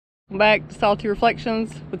Back to Salty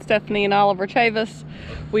Reflections with Stephanie and Oliver Chavis.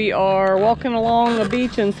 We are walking along the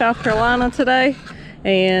beach in South Carolina today,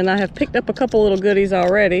 and I have picked up a couple little goodies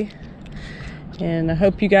already, and I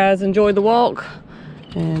hope you guys enjoyed the walk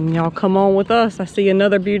and y'all come on with us. I see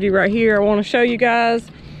another beauty right here I want to show you guys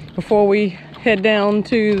before we head down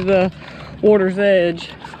to the water's edge.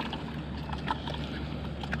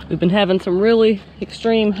 We've been having some really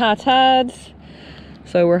extreme high tides,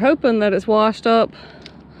 so we're hoping that it's washed up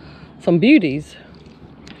some beauties.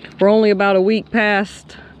 We're only about a week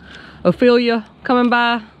past Ophelia coming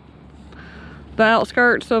by the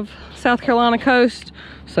outskirts of South Carolina coast,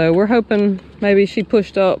 so we're hoping maybe she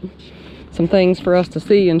pushed up some things for us to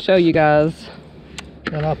see and show you guys.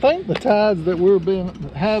 And I think the tides that we've been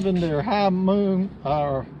having, their high moon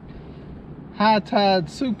or high tide,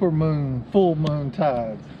 super moon, full moon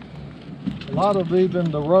tides. A lot of even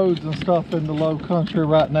the roads and stuff in the low country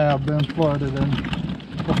right now have been flooded, and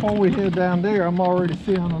before we head down there, I'm already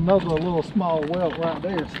seeing another little small welt right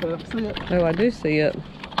there. Steph, see it? Oh, I do see it.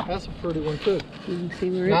 That's a pretty one too. You can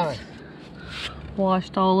see where Nice. it's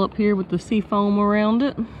washed all up here with the sea foam around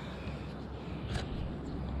it.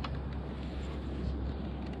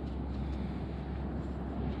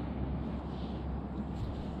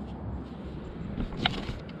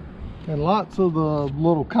 And lots of the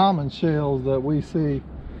little common shells that we see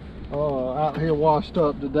out here washed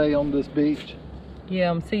up today on this beach. Yeah,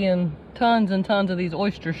 I'm seeing tons and tons of these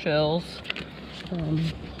oyster shells.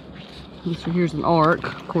 So here's an arc.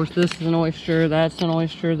 Of course, this is an oyster, that's an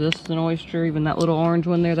oyster, this is an oyster. Even that little orange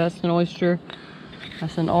one there, that's an oyster.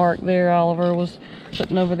 That's an arc there Oliver was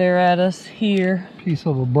putting over there at us here. Piece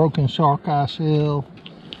of a broken shark eye shell.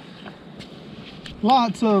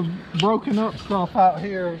 Lots of broken up stuff out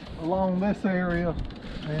here along this area,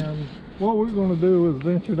 and what we're going to do is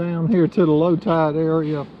venture down here to the low tide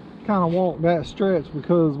area, kind of walk that stretch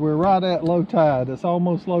because we're right at low tide. It's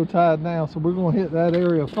almost low tide now, so we're going to hit that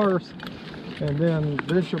area first and then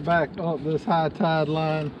venture back up this high tide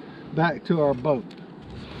line back to our boat.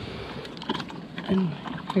 And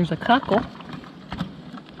here's a cockle,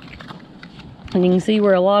 and you can see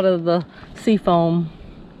where a lot of the sea foam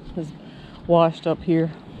is washed up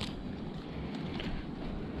here.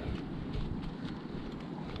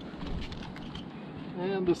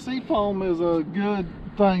 And the sea foam is a good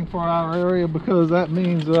thing for our area because that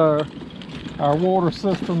means our water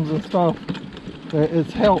systems and stuff,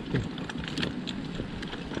 it's healthy.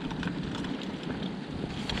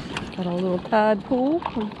 Got a little tide pool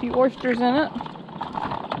with a few oysters in it.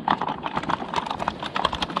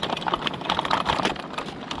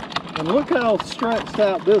 And look how stretched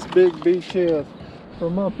out this big beach is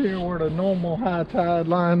from up here where the normal high tide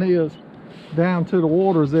line is down to the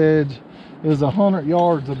water's edge is 100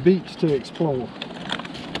 yards of beach to explore.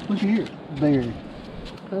 Look here, buried.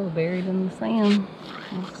 Oh, buried in the sand.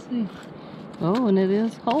 Let's see. Oh, and it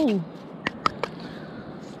is whole.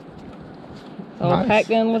 All Nice. packed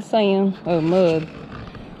in with sand. Oh, mud.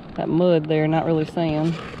 That mud there, not really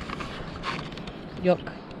sand. Yuck.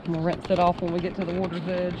 I'm gonna rinse it off when we get to the water's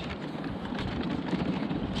edge.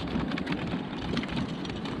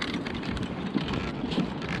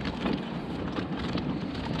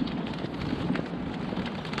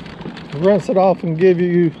 Rinse it off and give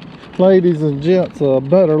you ladies and gents a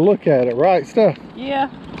better look at it, right, Steph?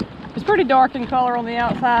 Yeah. It's pretty dark in color on the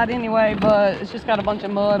outside anyway, but it's just got a bunch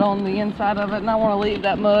of mud on the inside of it, and I want to leave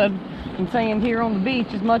that mud and sand here on the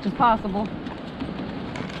beach as much as possible.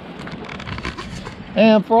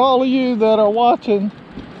 And for all of you that are watching,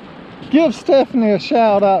 give Stephanie a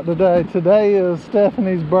shout out today. Today is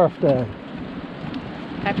Stephanie's birthday.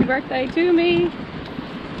 Happy birthday to me.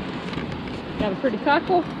 Got a pretty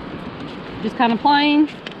cockle. Just kind of plain.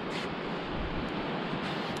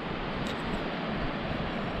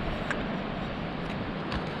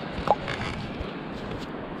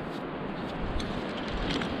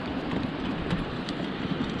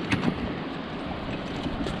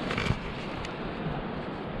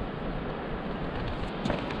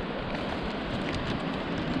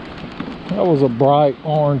 That was a bright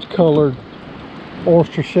orange colored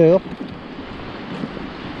oyster shell.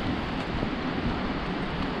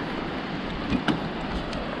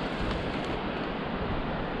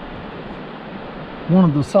 One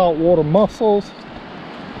of the saltwater mussels.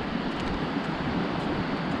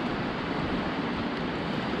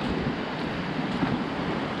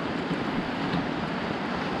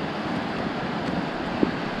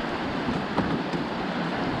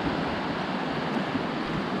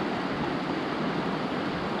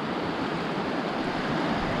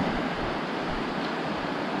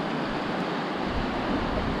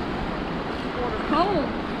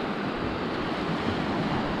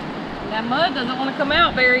 That mud doesn't want to come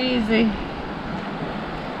out very easy.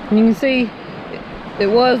 And you can see it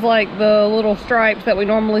was like the little stripes that we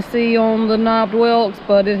normally see on the knobbed whelks,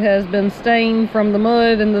 but it has been stained from the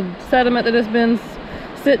mud and the sediment that it's been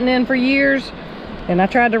sitting in for years. And I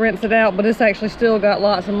tried to rinse it out, but it's actually still got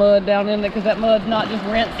lots of mud down in it because that mud's not just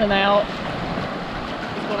rinsing out.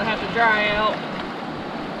 It's gonna have to dry out.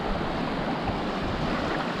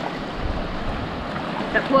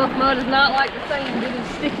 That fluff mud is not like the sand. It is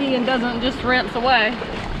sticky and doesn't just rinse away.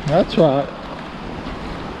 That's right.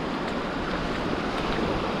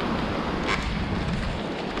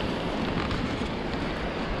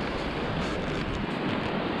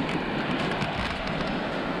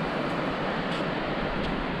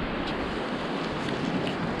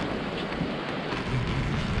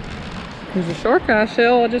 There's a shark eye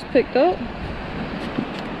shell I just picked up.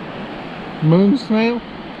 Moon snail?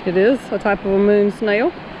 It is a type of a moon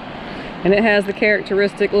snail. And it has the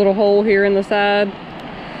characteristic little hole here in the side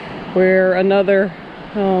where another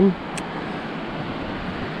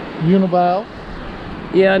Univalve?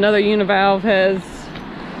 Yeah, another univalve has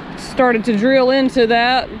started to drill into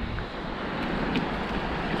that.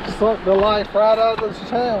 Suck the life right out of the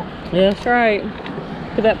shell. Yeah, that's right.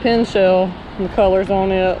 Look at that pin shell and the colors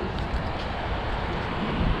on it.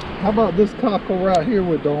 How about this cockle right here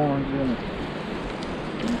with the orange in it?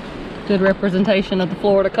 Good representation of the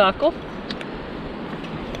Florida cockle.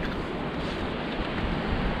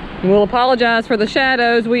 We'll apologize for the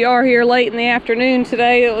shadows. We are here late in the afternoon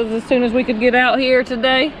today. It was as soon as we could get out here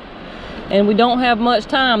today. And we don't have much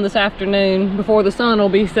time this afternoon before the sun will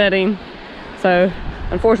be setting. So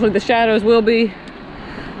unfortunately the shadows will be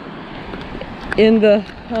in the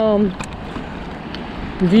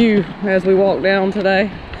view as we walk down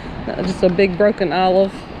today. Just a big broken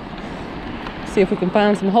olive. See if we can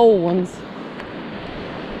find some whole ones.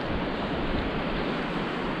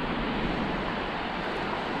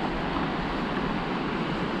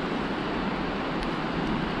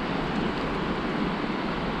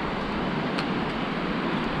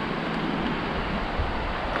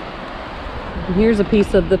 And here's a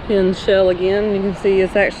piece of the pin shell again. You can see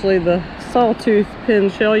it's actually the sawtooth pin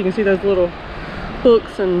shell. You can see those little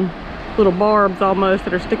hooks and little barbs almost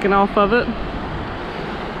that are sticking off of it.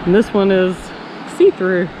 And this one is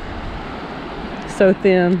see-through, so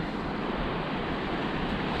thin.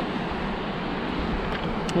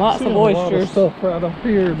 Lots of oysters. A lot of stuff right up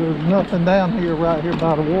here. There's nothing down here right here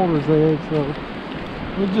by the water's edge, so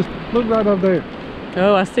we'll just look right up there.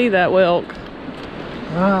 Oh, I see that whelk.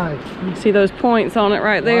 Nice. You see those points on it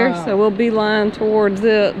right there. Wow. So we'll beeline towards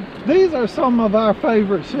it. These are some of our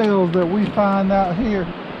favorite shells that we find out here,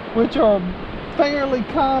 which are fairly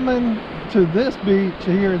common to this beach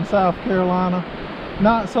here in South Carolina.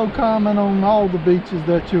 Not so common on all the beaches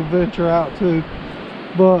that you'll venture out to,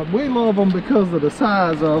 but we love them because of the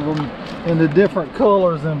size of them and the different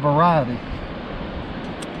colors and variety.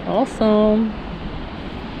 Awesome.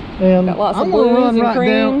 And got lots of I'm gonna run right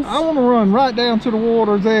creams. down. I want to run right down to the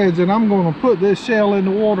water's edge, and I'm going to put this shell in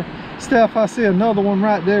the water. Steph, I see another one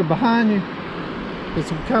right there behind you. It's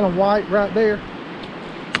kind of white right there.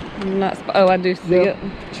 Oh, I do see it.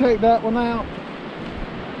 Check that one out.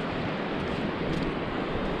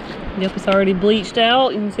 Yep, it's already bleached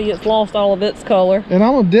out. You can see it's lost all of its color. And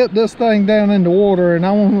I'm gonna dip this thing down in the water, and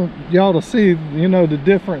I want y'all to see, you know, the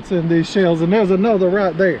difference in these shells. And there's another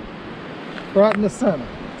right there, right in the center.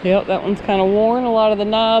 Yep, that one's kind of worn. A lot of the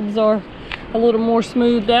knobs are a little more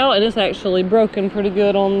smoothed out, and it's actually broken pretty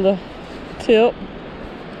good on the tip.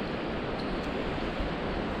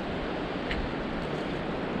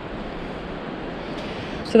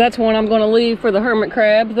 So that's one I'm going to leave for the hermit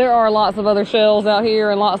crabs. There are lots of other shells out here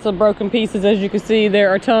and lots of broken pieces. As you can see, there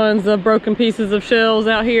are tons of broken pieces of shells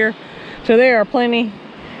out here. So there are plenty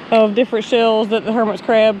of different shells that the hermit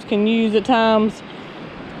crabs can use at times.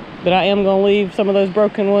 But I am going to leave some of those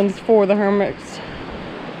broken ones for the hermits.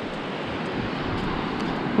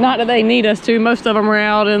 Not that they need us to. Most of them are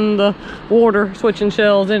out in the water switching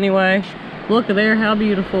shells anyway. Look at there, how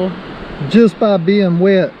beautiful. Just by being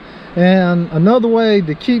wet. And another way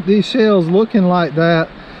to keep these shells looking like that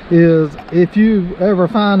is if you ever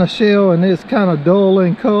find a shell and it's kind of dull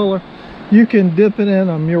in color, you can dip it in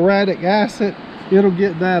a muriatic acid. It'll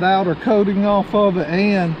get that outer coating off of it,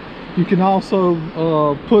 and you can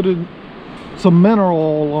also put some mineral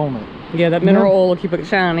oil on it. Yeah, that mineral oil will keep it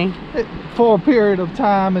shiny. For a period of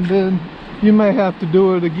time, and then you may have to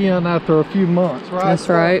do it again after a few months, right? That's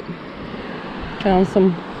right. Found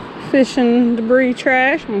some fishing debris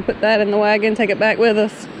trash. I'm gonna put that in the wagon, take it back with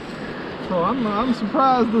us. So I'm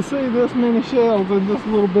surprised to see this many shells in this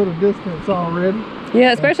little bit of distance already.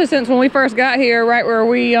 Yeah, especially since when we first got here, right where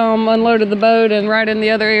we unloaded the boat and right in the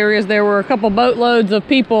other areas, there were a couple boatloads of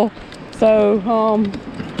people. So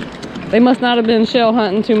they must not have been shell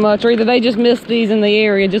hunting too much, or either they just missed these in the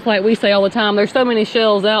area, just like we say all the time. There's so many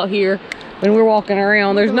shells out here when we're walking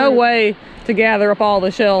around. There's no way to gather up all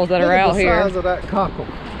the shells that are out here. Look at the size of that cockle.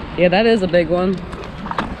 Yeah, that is a big one.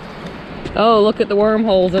 Oh, look at the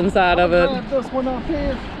wormholes inside of it. This one up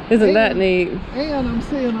here. Isn't that neat? And I'm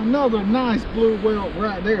seeing another nice blue whelk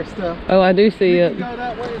right there, Steph. Oh, I do see it. You can go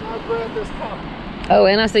that way and I'll grab this cockle. Oh,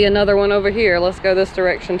 and I see another one over here. Let's go this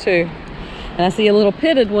direction too. And I see a little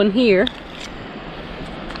pitted one here.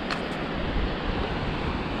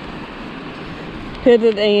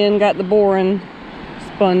 Pitted and got the boring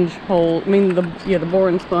sponge hole. I mean, the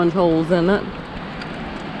boring sponge holes in it.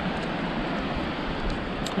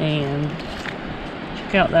 And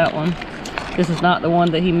check out that one. This is not the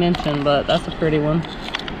one that he mentioned, but that's a pretty one.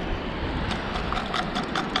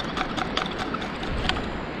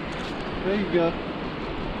 There you go.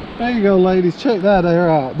 There you go, ladies. Check that there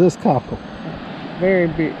out. This cockle. Very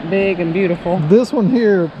big and beautiful. This one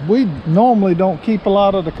here, we normally don't keep a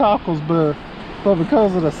lot of the cockles, but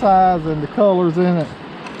because of the size and the colors in it,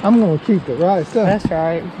 I'm going to keep it, right? So, that's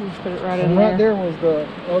right. Just put it right in there. Right there was the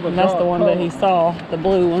other. And that's the one that he saw, the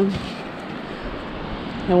blue one.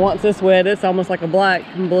 And once it's wet, it's almost like a black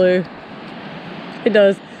and blue. It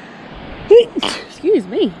does, excuse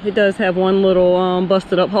me, it does have one little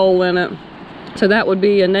busted up hole in it. So that would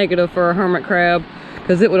be a negative for a hermit crab,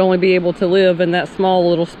 because it would only be able to live in that small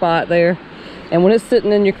little spot there. And when it's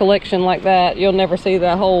sitting in your collection like that, you'll never see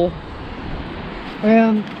that hole.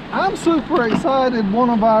 And I'm super excited.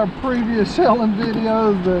 One of our previous shelling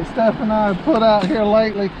videos that Steph and I have put out here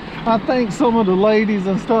lately, I think some of the ladies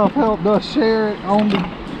and stuff helped us share it on the,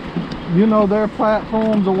 you know, their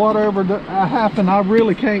platforms or whatever that happened. I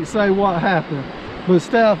really can't say what happened, but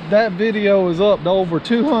Steph, that video is up to over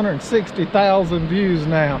 260,000 views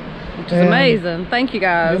now, which is amazing. Thank you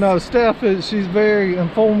guys. You know, Steph she's very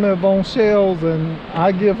informative on shells, and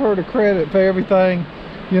I give her the credit for everything.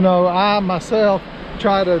 You know, I myself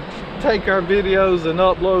try to take our videos and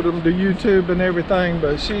upload them to YouTube and everything,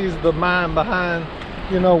 but she's the mind behind,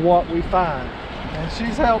 you know, what we find. And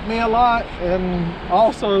she's helped me a lot, and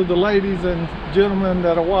also the ladies and gentlemen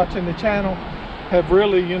that are watching the channel have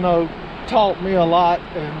really, you know, taught me a lot,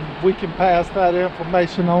 and we can pass that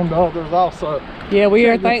information on to others also. Yeah, we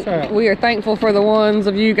are thankful for the ones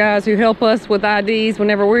of you guys who help us with IDs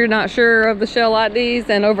whenever we're not sure of the shell IDs,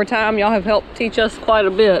 and over time y'all have helped teach us quite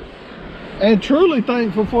a bit. And truly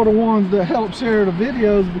thankful for the ones that help share the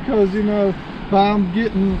videos, because, you know, by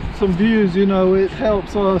getting some views, you know, it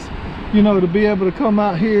helps us, you know, to be able to come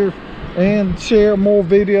out here and share more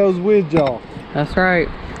videos with y'all. That's right.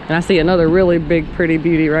 And I see another really big pretty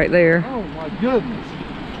beauty right there. Oh my goodness.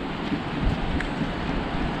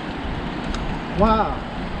 Wow.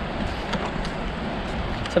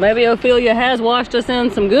 So maybe Ophelia has washed us in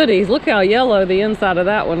some goodies. Look how yellow the inside of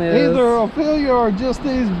that one is. Either Ophelia or just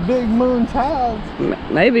these big moon tides.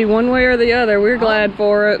 Maybe one way or the other. We're glad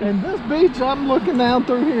for it. And this beach, I'm looking down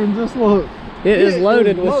through here and just look. It is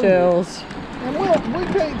loaded with shells. And we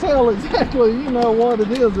can't tell exactly, you know, what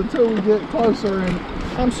it is until we get closer. And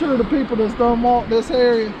I'm sure the people that's done walk this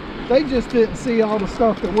area, they just didn't see all the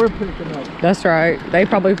stuff that we're picking up. That's right. They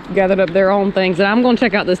probably gathered up their own things. And I'm going to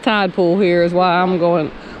check out this tide pool here is why I'm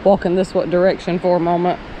walking this direction for a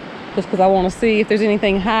moment. Just because I want to see if there's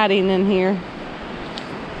anything hiding in here.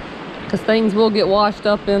 Because things will get washed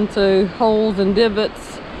up into holes and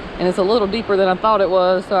divots. And it's a little deeper than I thought it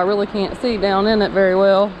was. So I really can't see down in it very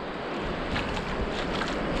well.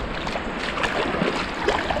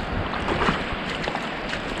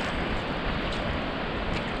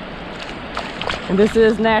 And this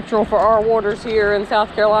is natural for our waters here in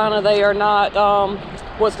South Carolina. They are not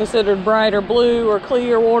what's considered bright or blue or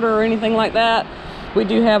clear water or anything like that. We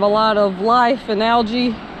do have a lot of life and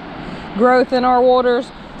algae growth in our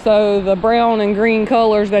waters. So the brown and green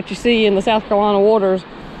colors that you see in the South Carolina waters,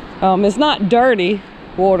 it's not dirty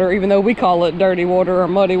water, even though we call it dirty water or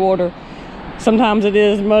muddy water. Sometimes it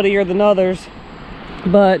is muddier than others,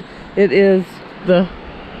 but it is the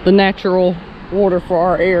natural water for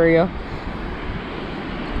our area.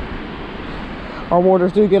 Our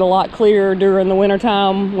waters do get a lot clearer during the winter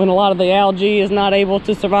time when a lot of the algae is not able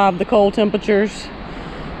to survive the cold temperatures.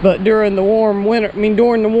 But during the warm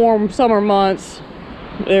during the warm summer months,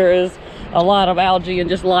 there is a lot of algae and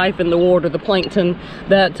just life in the water, the plankton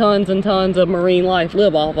that tons and tons of marine life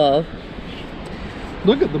live off of.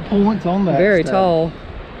 Look at the points on that. Very tall.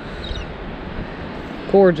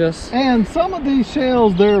 Gorgeous. And some of these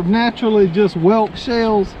shells, they're naturally just whelk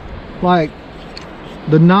shells. Like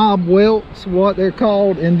the knob whelks, what they're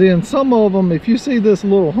called, and then some of them, if you see this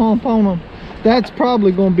little hump on them, that's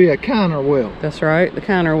probably going to be a counter whelk. That's right, the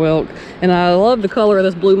counter whelk. And I love the color of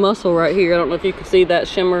this blue mussel right here. I don't know if you can see that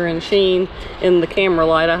shimmer and sheen in the camera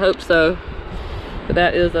light. I hope so. But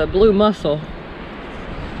that is a blue mussel.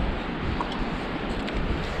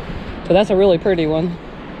 So that's a really pretty one.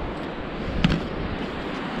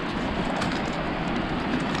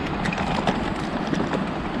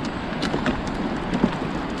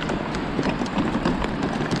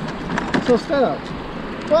 So Steph,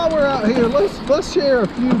 while we're out here, let's share a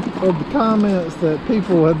few of the comments that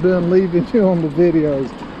people have been leaving you on the videos.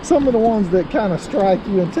 Some of the ones that kind of strike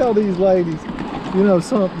you, and tell these ladies, you know,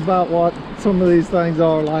 something about what some of these things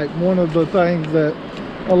are. Like one of the things that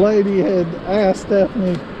a lady had asked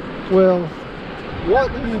Stephanie, well,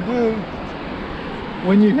 what do you do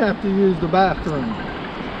when you have to use the bathroom?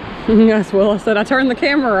 Yes, well, I said I turned the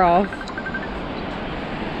camera off.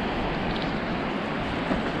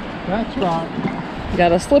 That's right.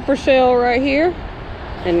 Got a slipper shell right here,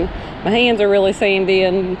 and my hands are really sandy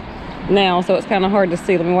and now, so it's kind of hard to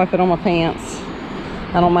see. Let me wipe it on my pants.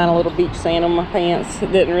 I don't mind a little beach sand on my pants.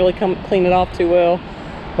 It didn't really clean it off too well,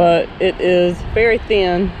 but it is very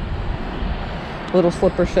thin. Little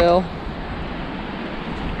slipper shell.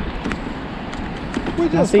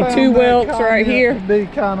 I see two whelks right here. Be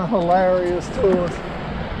kind of hilarious to us.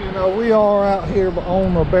 You know, we are out here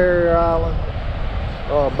on the barrier island.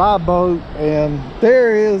 By boat, and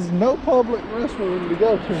there is no public restroom to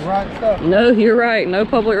go to, right, Steph? No, you're right, no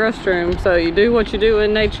public restroom. So you do what you do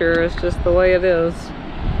in nature. It's just the way it is.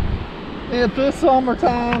 If it's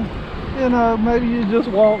summertime, you know, maybe you just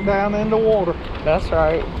walk down in the water. That's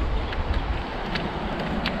right.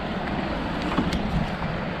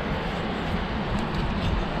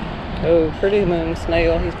 Oh, pretty moon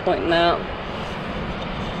snail he's pointing out.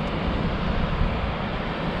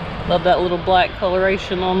 Love that little black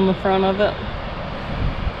coloration on the front of it.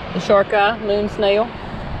 The shark eye moon snail.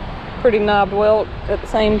 Pretty knobbed whelk at the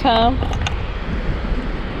same time.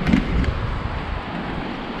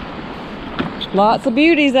 Lots of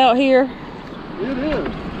beauties out here. It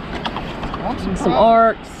is. Some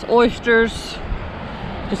arcs, oysters.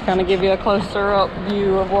 Just kind of give you a closer up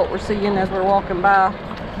view of what we're seeing as we're walking by.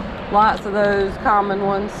 Lots of those common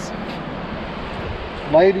ones.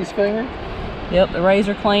 Lady's finger. Yep, the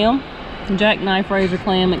razor clam, jackknife razor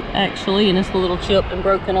clam actually, and it's a little chipped and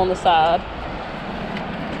broken on the side.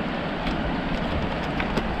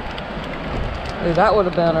 Ooh, that would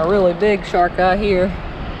have been a really big shark eye here.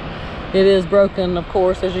 It is broken, of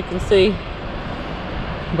course, as you can see,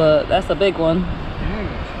 but that's a big one.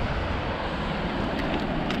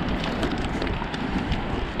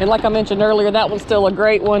 And like I mentioned earlier, that one's still a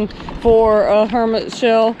great one for a hermit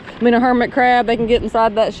shell. I mean, a hermit crab. They can get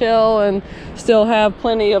inside that shell and still have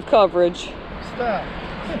plenty of coverage. Stop.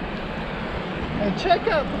 And check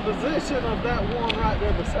out the position of that one right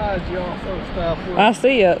there beside you also, Steph. I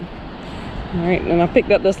see it. All right, and I picked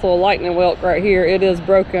up this little lightning whelk right here. It is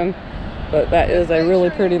broken, but that is a really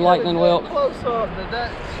pretty lightning whelk. Close up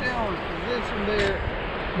that shell is positioned there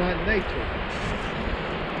by nature.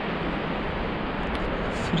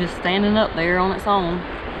 Just standing up there on its own.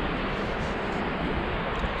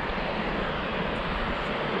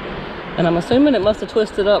 And I'm assuming it must have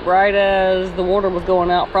twisted up right as the water was going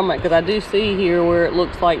out from it, because I do see here where it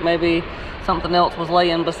looks like maybe something else was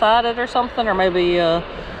laying beside it or something, or maybe a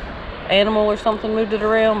animal or something moved it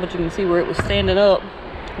around, but you can see where it was standing up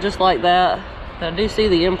just like that. But I do see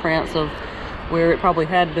the imprints of where it probably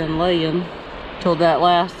had been laying till that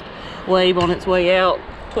last wave on its way out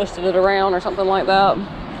twisted it around or something like that.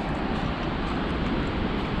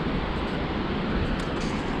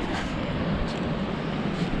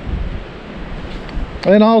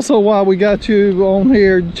 And also, while we got you on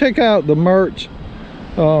here, check out the merch,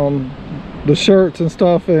 the shirts and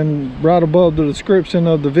stuff, and right above the description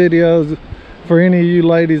of the videos for any of you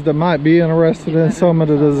ladies that might be interested in some of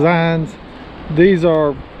the designs. These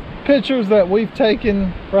are pictures that we've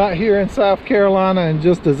taken right here in South Carolina, and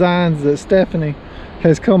just designs that Stephanie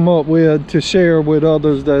has come up with to share with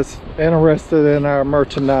others that's interested in our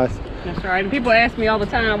merchandise. That's right. And people ask me all the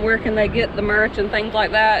time, where can they get the merch and things like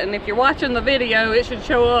that? And if you're watching the video, it should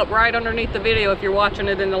show up right underneath the video if you're watching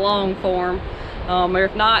it in the long form. Or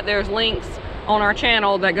if not, there's links on our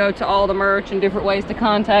channel that go to all the merch and different ways to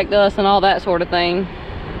contact us and all that sort of thing.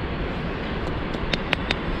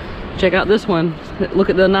 Check out this one. Look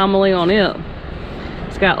at the anomaly on it.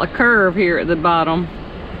 It's got a curve here at the bottom.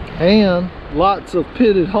 And lots of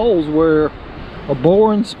pitted holes where a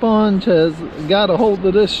boring sponge has got a hold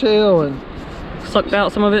of this shell and sucked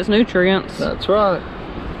out some of its nutrients. That's right.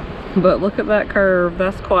 But look at that curve.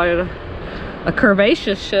 That's quite a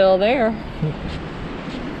curvaceous shell there.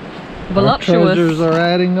 Voluptuous. Our treasures are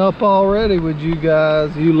adding up already with you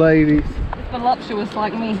guys, you ladies. It's voluptuous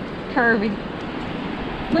like me. Curvy.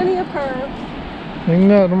 Plenty of curve. Ain't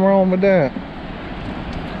nothing wrong with that.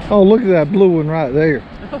 Oh, look at that blue one right there.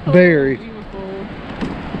 Very. Beautiful.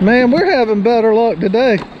 Man, we're having better luck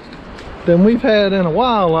today than we've had in a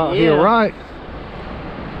while out here, right?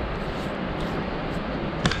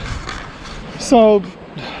 So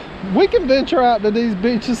we can venture out to these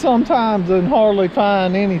beaches sometimes and hardly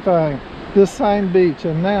find anything. This same beach,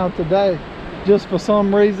 and now today, just for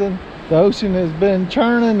some reason, the ocean has been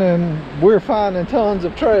churning and we're finding tons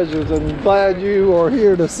of treasures, and glad you are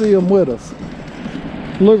here to see them with us.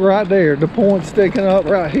 Look right there, the point sticking up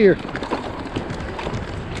right here.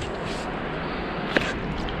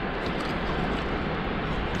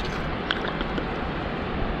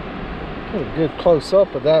 Get a good close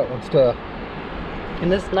up of that one stuff.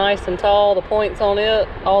 And this nice and tall, the points on it,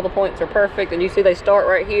 all the points are perfect. And you see they start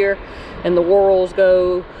right here and the whorls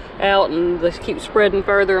go out and they keep spreading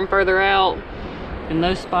further and further out. And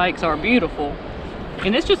those spikes are beautiful.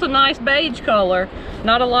 And it's just a nice beige color.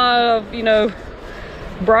 Not a lot of, you know,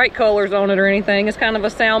 bright colors on it or anything. It's kind of a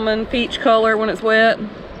salmon peach color when it's wet.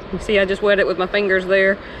 You see I just wet it with my fingers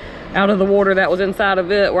there out of the water that was inside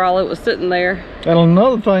of it while it was sitting there. And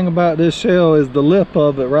another thing about this shell is the lip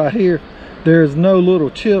of it right here. There's no little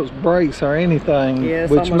chips, breaks, or anything,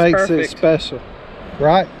 which makes it special,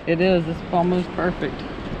 right? It is. It's almost perfect.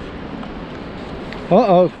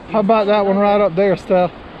 Uh-oh. How about that one right up there,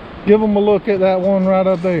 Steph? Give them a look at that one right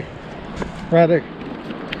up there. Right there.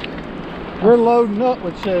 We're loading up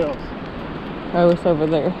with shells. Oh, it's over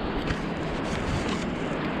there.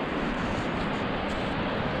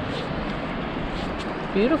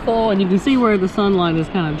 Beautiful. And you can see where the sunlight has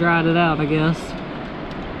kind of dried it out, I guess.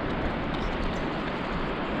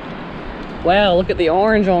 Wow, look at the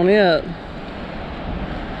orange on it.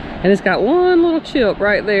 And it's got one little chip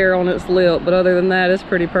right there on its lip, but other than that, it's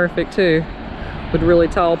pretty perfect too, with really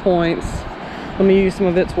tall points. Let me use some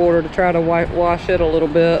of its water to try to wash it a little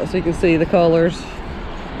bit so you can see the colors.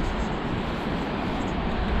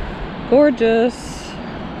 Gorgeous.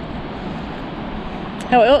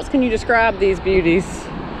 How else can you describe these beauties?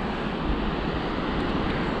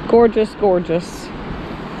 Gorgeous, gorgeous.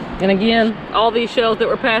 And again, all these shells that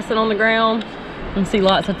we're passing on the ground, you can see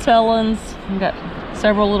lots of talons. We've got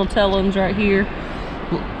several little talons right here.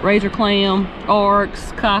 Razor clam,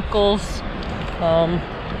 arcs, cockles,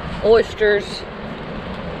 oysters,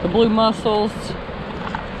 the blue mussels,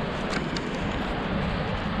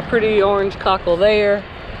 a pretty orange cockle there,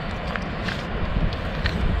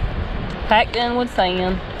 packed in with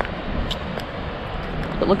sand.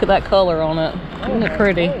 But look at that color on it. Isn't it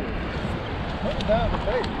pretty?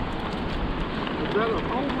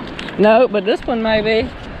 No, but this one may be.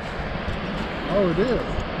 Oh, it is.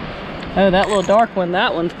 Oh, that little dark one,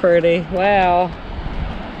 that one's pretty. Wow.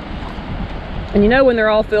 And you know when they're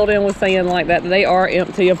all filled in with sand like that, they are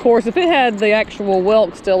empty. Of course, if it had the actual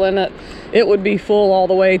whelk still in it, it would be full all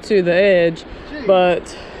the way to the edge. Gee,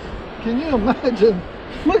 but can you imagine?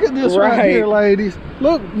 Look at this right here, ladies.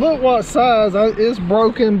 Look what size. It's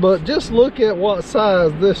broken, but just look at what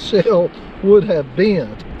size this shell would have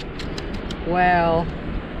been. Wow,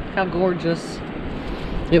 how gorgeous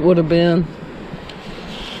it would have been.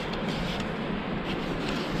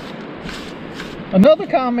 Another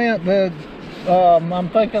comment that I'm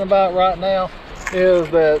thinking about right now is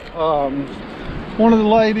that one of the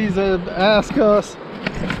ladies had asked us,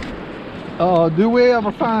 do we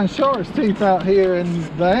ever find shark's teeth out here? And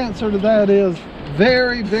the answer to that is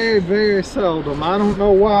very, very, very seldom. I don't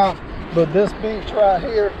know why, but this beach right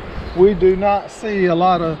here, we do not see a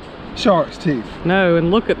lot of shark's teeth. No,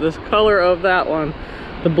 and look at this color of that one,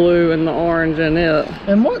 the blue and the orange in it.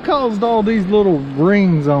 And what caused all these little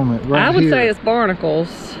rings on it right here? I would say it's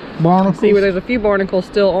barnacles. Barnacles? See where there's a few barnacles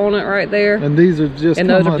still on it right there. And these are just and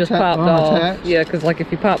those are just popped off. Yeah, because like if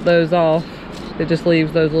you pop those off, it just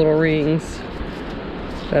leaves those little rings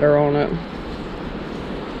that are on it.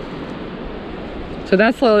 So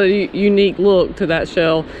that's a unique look to that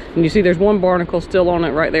shell. And you see there's one barnacle still on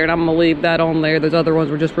it right there, and I'm gonna leave that on there. Those other ones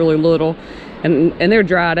were just really little. And they're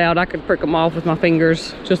dried out. I could prick them off with my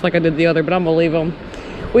fingers, just like I did the other, but I'm gonna leave them.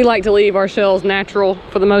 We like to leave our shells natural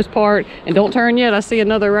for the most part. And don't turn yet, I see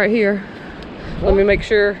another right here. Let me make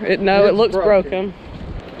sure. It looks broken.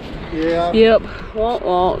 Yeah. Yep,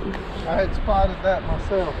 won't. I had spotted that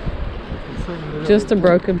myself. Just a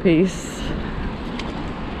broken piece.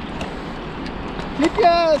 Keep your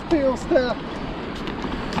eyes peeled, Steph.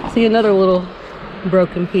 See another little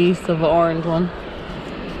broken piece of an orange one.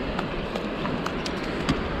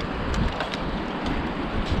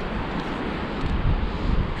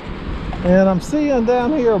 And I'm seeing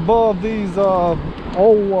down here above these old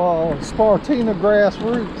Spartina grass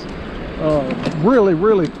roots,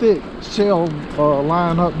 really thick shell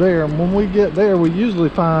line up there. And when we get there, we usually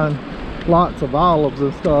find lots of olives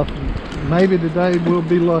and stuff. Maybe today we'll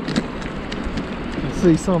be lucky to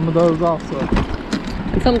see some of those also.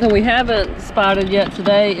 And something we haven't spotted yet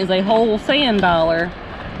today is a whole sand dollar.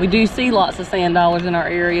 We do see lots of sand dollars in our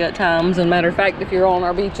area at times. And matter of fact, if you're on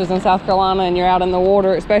our beaches in South Carolina and you're out in the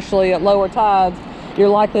water, especially at lower tides, you're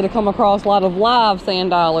likely to come across a lot of live sand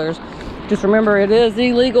dollars. Just remember, it is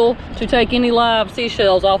illegal to take any live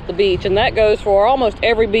seashells off the beach, and that goes for almost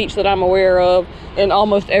every beach that I'm aware of in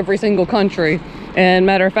almost every single country. And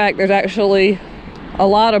matter of fact, there's actually a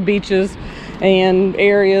lot of beaches and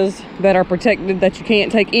areas that are protected that you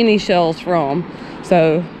can't take any shells from.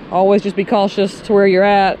 So always just be cautious to where you're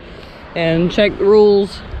at and check the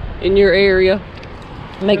rules in your area.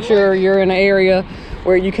 Make sure you're in an area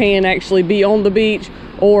where you can actually be on the beach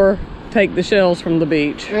or take the shells from the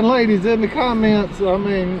beach. And ladies, in the comments, I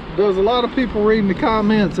mean, there's a lot of people reading the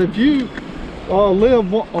comments. If you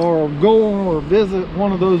live or go on or visit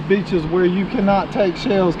one of those beaches where you cannot take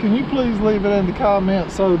shells, can you please leave it in the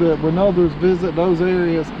comments so that when others visit those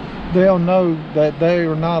areas, they'll know that they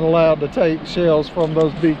are not allowed to take shells from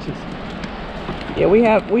those beaches. Yeah, we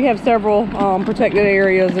have several protected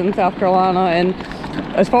areas in South Carolina, and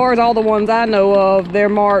as far as all the ones I know of, they're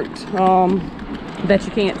marked that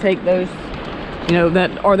you can't take those, you know,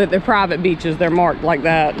 that they're private beaches. They're marked like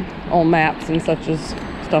that on maps and such as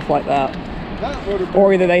stuff like that.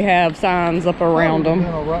 Or either they have signs up around them.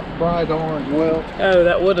 A bright orange whelk. Oh,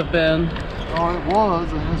 that would have been. Oh, it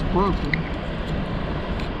was, and it's broken.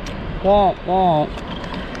 Womp womp.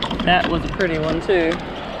 That was a pretty one too.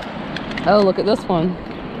 Oh, look at this one.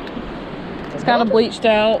 It's kind of bleached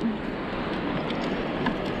out. You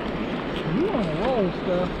on a roll,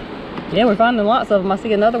 stuff. Yeah, we're finding lots of them. I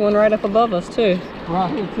see another one right up above us too.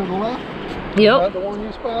 Right here to the left? Yep. Is that the one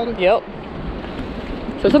you spotted? Yep.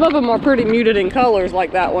 So some of them are pretty muted in colors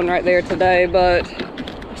like that one right there today, but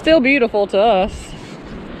still beautiful to us.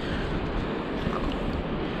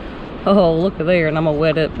 Oh, look at there, and I'm gonna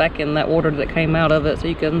wet it back in that water that came out of it so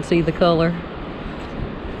you can see the color.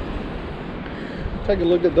 Take a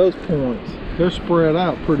look at those points. They're spread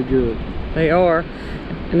out pretty good. They are.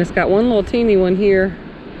 And it's got one little teeny one here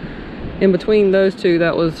in between those two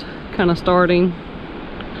that was kind of starting.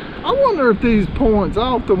 I wonder if these points, I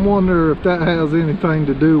often wonder if that has anything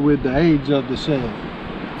to do with the age of the shell.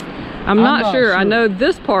 I'm not sure. I know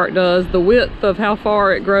this part does, the width of how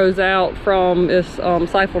far it grows out from this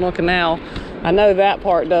siphonal canal. I know that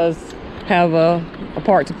part does have a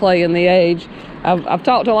part to play in the age. I've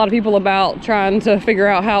talked to a lot of people about trying to figure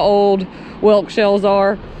out how old whelk shells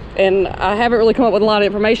are, and I haven't really come up with a lot of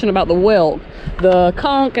information about the whelk. The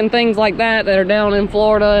conch and things like that that are down in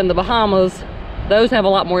Florida and the Bahamas, those have a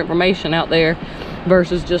lot more information out there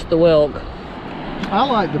versus just the whelk. I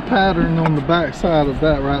like the pattern on the back side of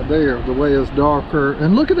that right there, the way it's darker.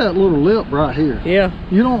 And look at that little lip right here. Yeah,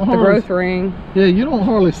 you don't hardly, the growth ring. Yeah, you don't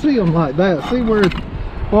hardly see them like that. See where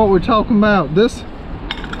what we're talking about? This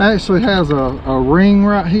actually has a ring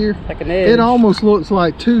right here. Like an edge. It almost looks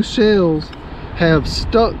like two shells have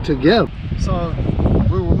stuck together. So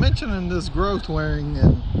we were mentioning this growth ring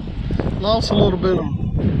and lost a little bit of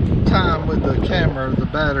time with the camera, the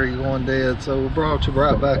battery going dead, so we brought you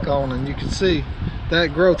right back on, and you can see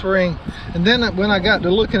that growth ring. And then when I got to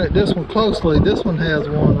looking at this one closely, this one has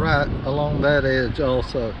one right along that edge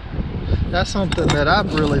also. That's something that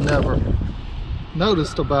I've really never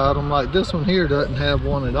noticed about them. Like this one here doesn't have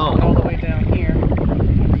one at all. All the way down here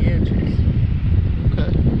on the edges.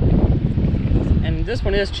 Okay. And this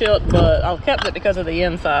one is chipped, but I kept it because of the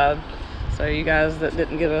inside. So you guys that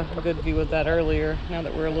didn't get a good view of that earlier, now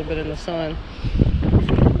that we're a little bit in the sun.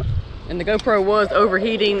 And the GoPro was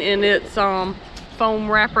overheating in its foam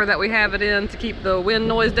wrapper that we have it in to keep the wind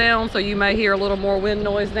noise down, so you may hear a little more wind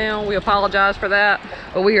noise now. We apologize for that,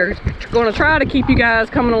 but we are going to try to keep you guys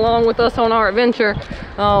coming along with us on our adventure.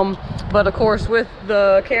 But of course, with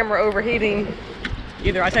the camera overheating,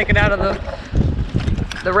 either I take it out of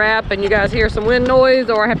the wrap and you guys hear some wind noise,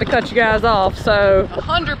 or I have to cut you guys off. So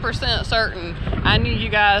 100% certain I knew you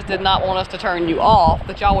guys did not want us to turn you off,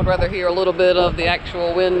 that y'all would rather hear a little bit of the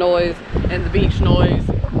actual wind noise and the beach noise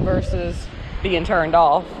versus being turned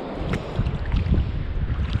off.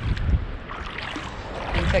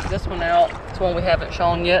 And check this one out. It's one we haven't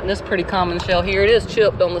shown yet, and this pretty common shell here. It is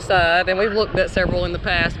chipped on the side, and we've looked at several in the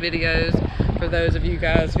past videos for those of you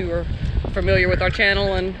guys who are familiar with our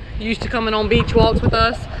channel and used to coming on beach walks with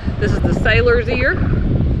us. This is the sailor's ear,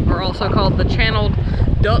 or also called the channeled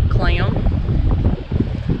duck clam.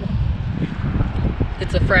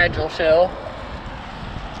 It's a fragile shell.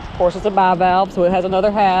 Of course, it's a bivalve, so it has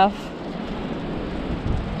another half.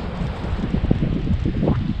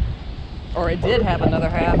 Or it did have another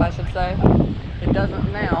half, I should say. It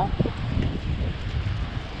doesn't now.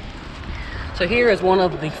 So here is one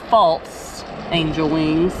of the false angel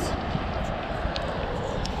wings.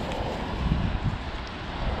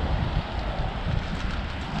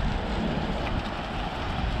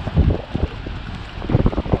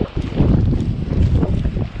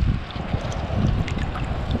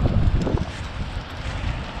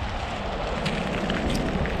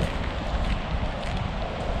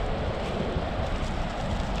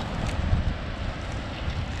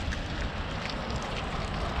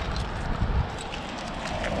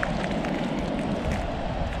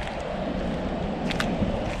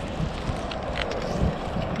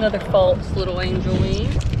 Another false little angel wing,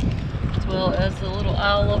 as well as the little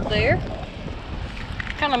owl up there.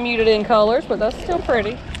 Kind of muted in colors, but that's still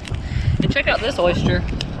pretty. And check out this oyster.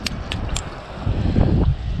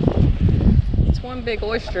 It's one big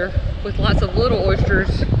oyster with lots of little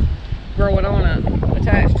oysters growing on it,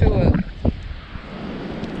 attached to it.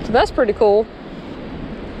 So that's pretty cool.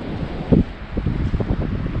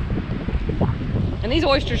 And these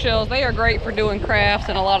oyster shells, they are great for doing crafts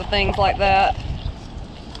and a lot of things like that.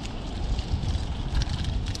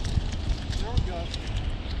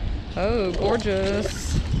 Oh,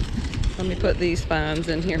 gorgeous. Let me put these finds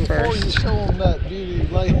in here first. Before you show them that beauty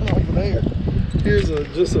laying over there, here's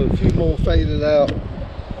just a few more faded out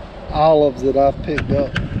olives that I've picked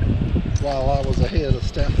up while I was ahead of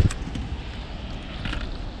Steph.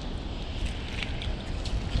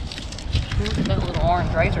 Look at that little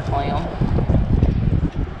orange razor clam.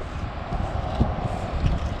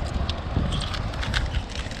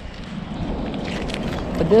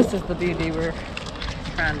 But this is the beauty we're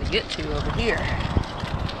trying to get to over here.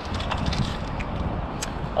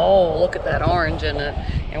 Oh, look at that orange in it.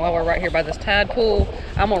 And while we're right here by this tide pool,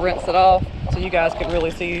 I'm gonna rinse it off so you guys can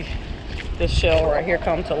really see this shell right here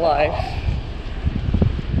come to life.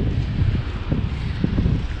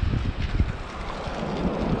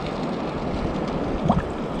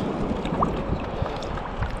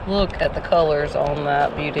 Look at the colors on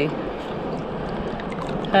that beauty.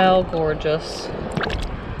 How gorgeous.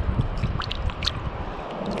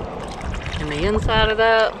 And the inside of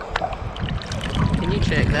that, can you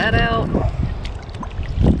check that out?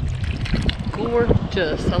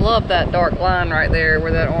 Gorgeous. I love that dark line right there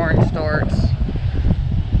where that orange starts.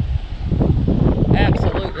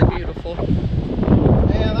 Absolutely beautiful.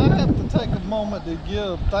 And I have to take a moment to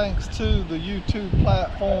give thanks to the YouTube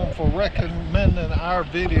platform for recommending our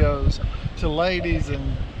videos to ladies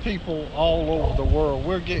and people all over the world.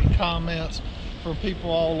 We're getting comments from people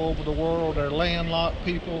all over the world. They're landlocked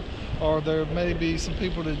people, or there may be some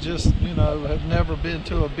people that just, you know, have never been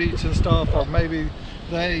to a beach and stuff, or maybe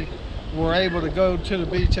they were able to go to the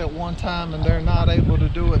beach at one time and they're not able to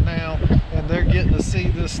do it now, and they're getting to see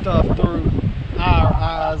this stuff through our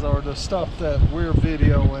eyes or the stuff that we're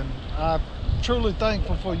videoing. I'm truly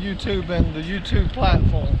thankful for YouTube and the YouTube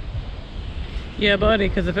platform. Yeah, buddy,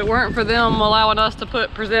 because if it weren't for them allowing us to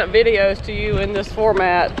present videos to you in this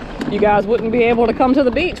format, you guys wouldn't be able to come to the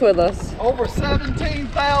beach with us. Over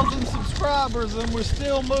 17,000 subscribers and we're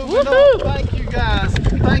still moving up. Thank you guys.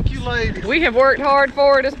 Thank you ladies. We have worked hard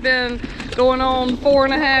for it. It's been going on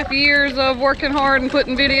 4.5 years of working hard and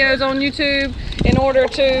putting videos on YouTube in order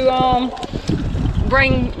to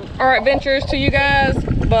bring our adventures to you guys.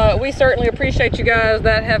 But we certainly appreciate you guys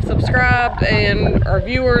that have subscribed and are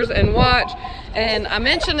viewers and watch. And I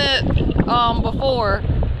mentioned it before,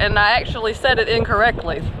 and I actually said it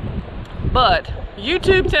incorrectly. But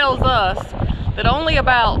YouTube tells us that only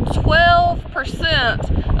about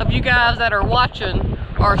 12% of you guys that are watching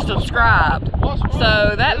are subscribed.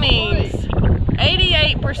 So that means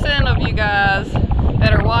 88% of you guys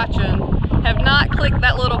that are watching have not clicked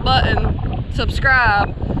that little button,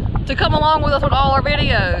 subscribe, to come along with us on all our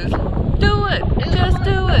videos. Do it. Just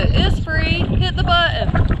do it. It's free. Hit the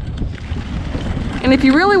button. And if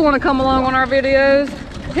you really want to come along on our videos,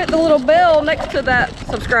 hit the little bell next to that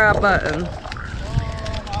subscribe button.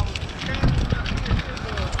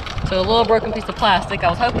 So a little broken piece of plastic. I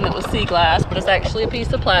was hoping it was sea glass, but it's actually a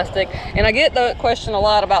piece of plastic. And I get the question a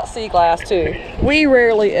lot about sea glass too. We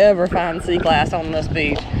rarely ever find sea glass on this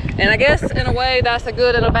beach. And I guess in a way that's a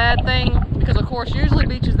good and a bad thing, because of course usually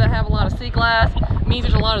beaches that have a lot of sea glass means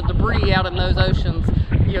there's a lot of debris out in those oceans.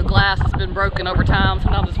 You know, glass has been broken over time.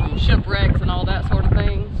 Sometimes it's from shipwrecks and all that sort of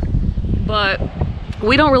thing. But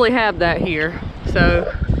we don't really have that here. So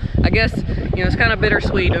I guess, you know, it's kind of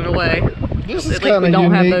bittersweet in a way. This is at least we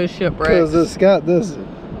don't have those shipwrecks. Because it's got this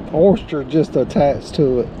oyster just attached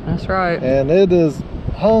to it. That's right. And it is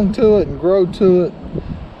hung to it and grow to it,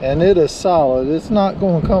 and it is solid. It's not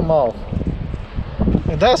going to come off.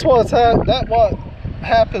 And that's what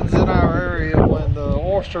happens in our area when the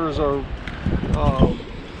oysters are,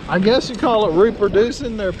 I guess you call it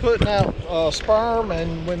reproducing. They're putting out sperm,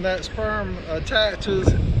 and when that sperm attaches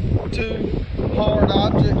to hard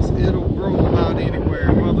objects, it'll grow about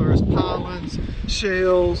anywhere, whether it's pilings,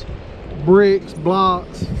 shells, bricks,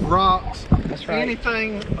 blocks, rocks. That's right.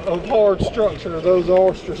 Anything of hard structure, those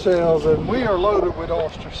oyster shells, and we are loaded with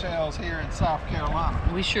oyster shells here in South Carolina.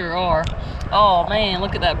 We sure are. Oh man,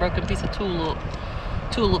 look at that broken piece of tulip.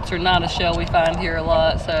 Tulips are not a shell we find here a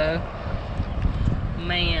lot, so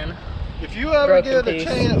man. If you ever get a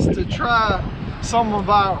chance to try some of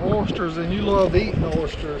our oysters and you love eating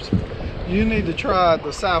oysters, you need to try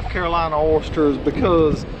the South Carolina oysters,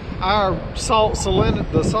 because our the salt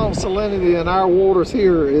salinity in our waters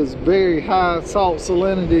here is very high salt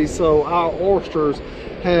salinity, so our oysters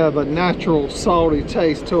have a natural salty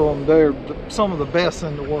taste to them. They're some of the best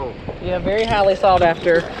in the world. Yeah, very highly sought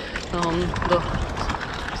after. The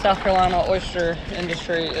South Carolina oyster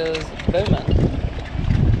industry is booming.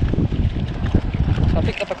 So I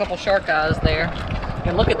picked up a couple shark eyes there.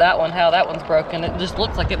 And look at that one, how that one's broken. It just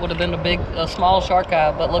looks like it would have been a small shark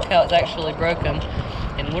eye, but look how it's actually broken.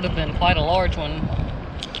 And would have been quite a large one.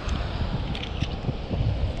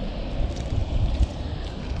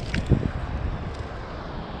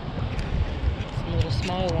 Some little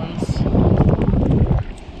small ones.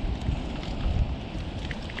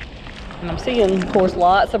 And I'm seeing, of course,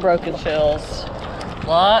 lots of broken shells.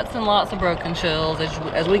 Lots and lots of broken shells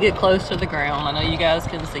as we get close to the ground. I know you guys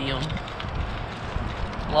can see them.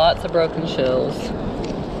 Lots of broken shells.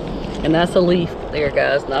 And that's a leaf there,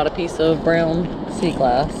 guys, not a piece of brown sea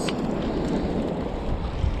glass.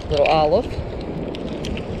 Little olive.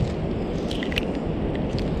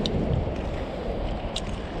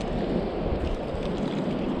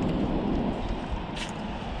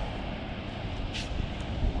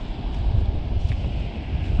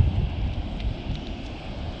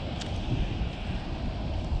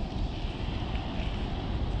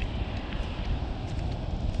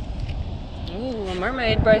 Ooh, a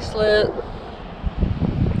mermaid bracelet.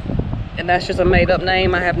 And that's just a made-up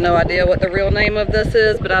name. I have no idea what the real name of this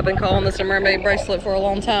is, but I've been calling this a mermaid bracelet for a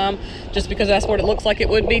long time, just because that's what it looks like it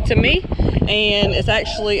would be to me. And it's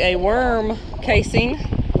actually a worm casing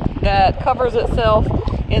that covers itself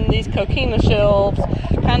in these coquina shells,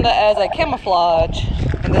 kind of as a camouflage.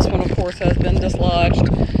 And this one, of course, has been dislodged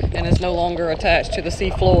and is no longer attached to the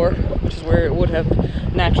sea floor, which is where it would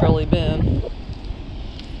have naturally been.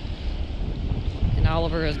 And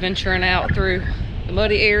Oliver is venturing out through the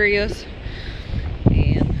muddy areas,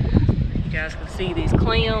 and you guys can see these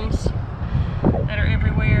clams that are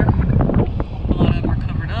everywhere. A lot of them are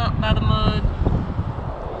covered up by the mud.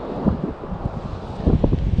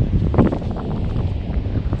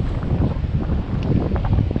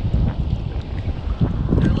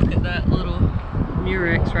 Now look at that little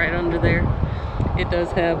murex right under there. It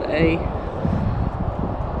does have a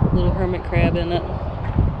little hermit crab in it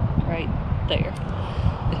right there.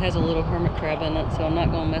 It has a little hermit crab in it, so I'm not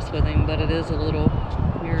going to mess with him, but it is a little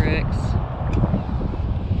murex.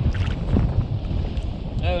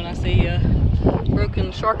 Oh, and I see a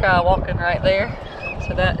broken shark eye walking right there.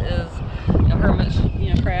 So that is a hermit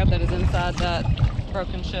crab that is inside that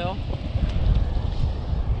broken shell.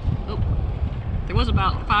 Oh, there was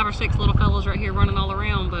about 5 or 6 little fellas right here running all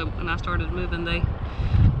around, but when I started moving, they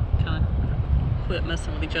kind of quit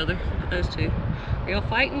messing with each other. Those two. Are y'all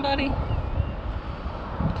fighting, buddy?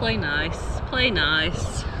 Play nice, play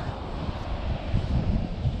nice.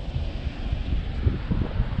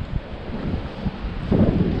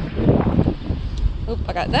 Oop,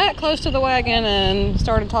 I got that close to the wagon and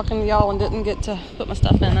started talking to y'all and didn't get to put my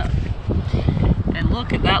stuff in it. And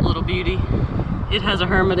look at that little beauty. It has a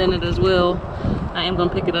hermit in it as well. I am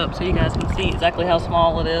gonna pick it up so you guys can see exactly how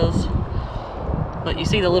small it is. But you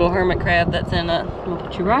see the little hermit crab that's in it. I'm gonna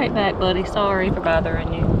put you right back, buddy. Sorry for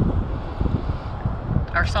bothering you.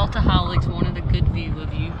 Our saltaholics wanted a good view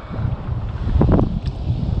of you.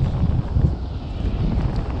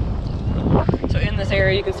 So in this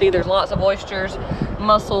area you can see there's lots of oysters,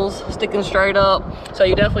 mussels sticking straight up. So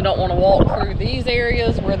you definitely don't want to walk through these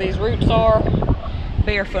areas where these roots are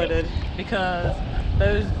barefooted, because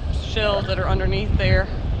those shells that are underneath there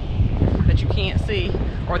that you can't see,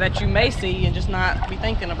 or that you may see and just not be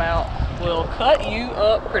thinking about, will cut you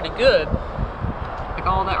up pretty good. Like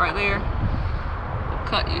all that right there.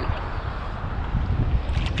 Cut you.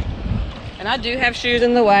 And I do have shoes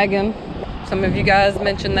in the wagon. Some of you guys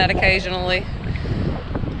mention that occasionally.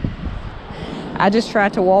 I just try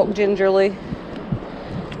to walk gingerly.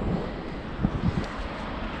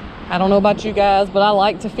 I don't know about you guys, but I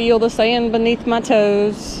like to feel the sand beneath my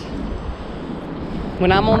toes.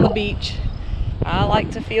 When I'm on the beach, I like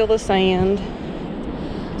to feel the sand.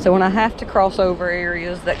 So when I have to cross over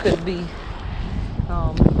areas that could be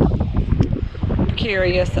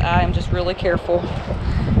precarious, I am just really careful.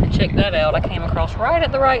 And check that out, I came across right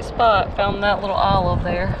at the right spot, found that little olive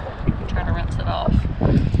there. I'm trying to rinse it off.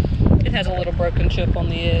 It has a little broken chip on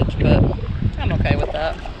the edge, but I'm okay with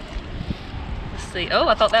that. Let's see. Oh,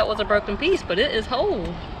 I thought that was a broken piece, but it is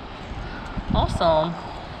whole. Awesome.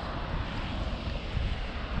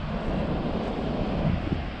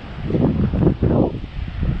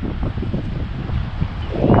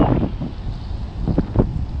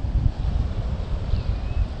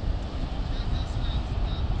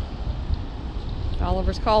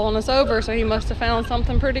 Oliver's calling us over, so he must have found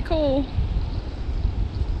something pretty cool.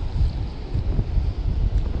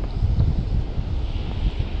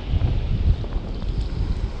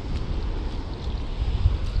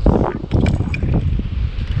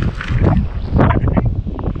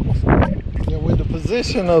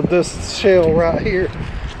 Position of this shell right here,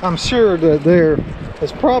 I'm sure that there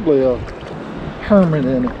is probably a hermit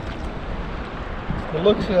in it. But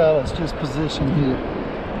look how it's just positioned here.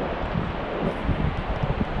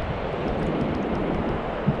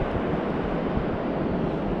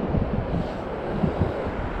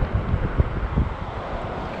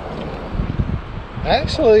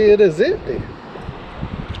 Actually, it is empty.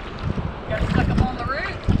 Got stuck up on the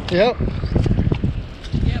root? Yep.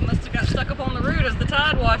 Stuck up on the root as the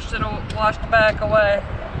tide washed back away.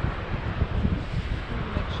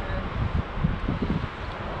 Make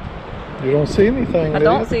sure. You don't see anything, I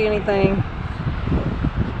don't see anything.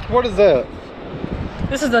 What is that?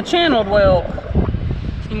 This is a channeled whelk.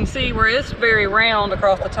 You can see where it's very round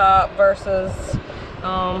across the top versus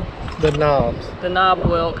the knobs. The knob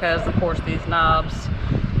whelk has, of course, these knobs.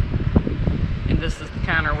 And this is the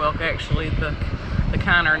counter whelk, actually. The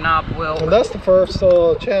counter knob whelk. And that's the first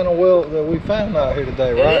channel whelk that we found out here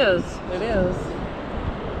today, right? It is. It is.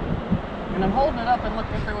 And I'm holding it up and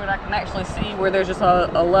looking through it. I can actually see where there's just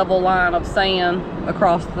a level line of sand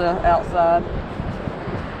across the outside.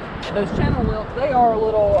 Those channel whelks, they are a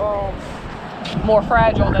little more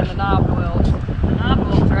fragile than the knob whelks. The knob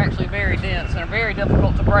whelks are actually very dense and are very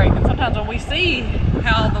difficult to break. And sometimes when we see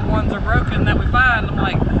how the ones are broken that we find, I'm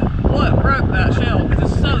like, what broke that shell?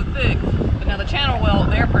 Because it's so thick. But now the channel whelk,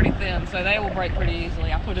 they're pretty thin, so they will break pretty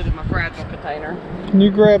easily. I put it in my fragile container. Can you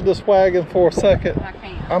grab this wagon for a second? I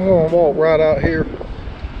can't. I'm going to walk right out here,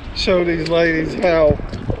 show these ladies how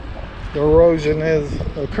the erosion is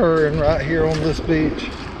occurring right here on this beach.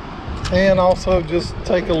 And also just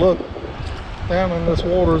take a look down in this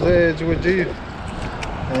water's edge with you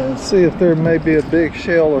and see if there may be a big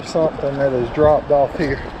shell or something that has dropped off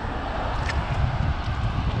here.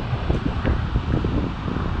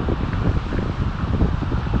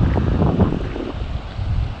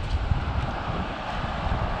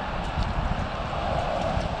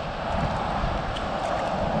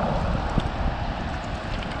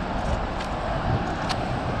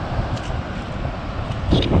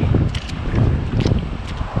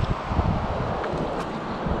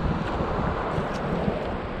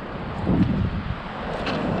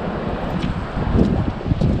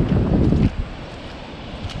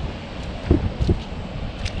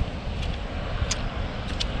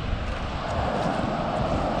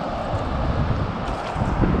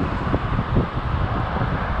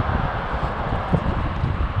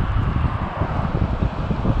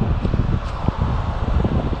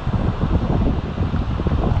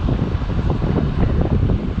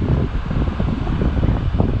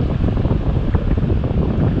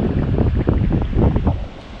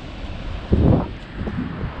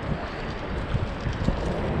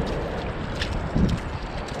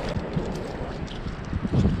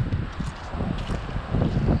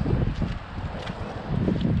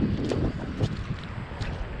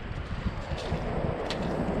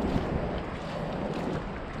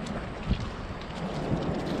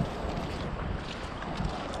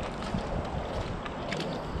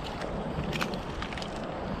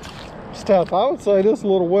 Stuff. I would say this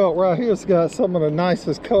little whelk right here has got some of the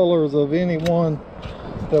nicest colors of any one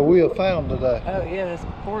that we have found today. Oh yeah, it's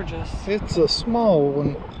gorgeous. It's a small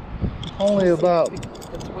one, only about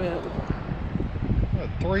it's wet. What,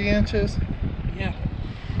 3 inches. Yeah.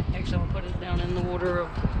 Actually, I'm gonna put it down in the water of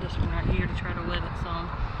this one right here to try to wet it some,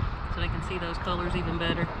 so they can see those colors even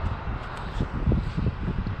better.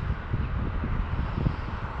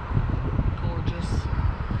 Gorgeous.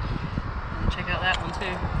 And check out that one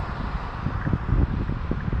too.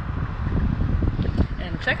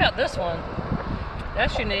 check out this one.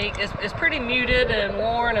 That's unique. It's pretty muted and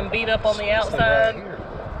worn and beat up on the outside.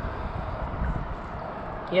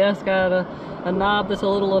 Yeah, it's got a knob that's a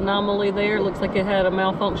little anomaly there. Looks like it had a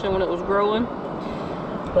malfunction when it was growing.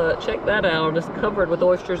 But check that out. It's covered with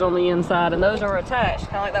oysters on the inside, and those are attached.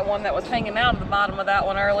 Kind of like that one that was hanging out at the bottom of that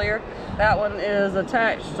one earlier. That one is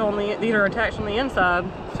attached on the, these are attached on the inside.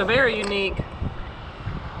 So very unique.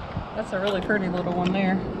 That's a really pretty little one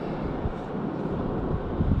there.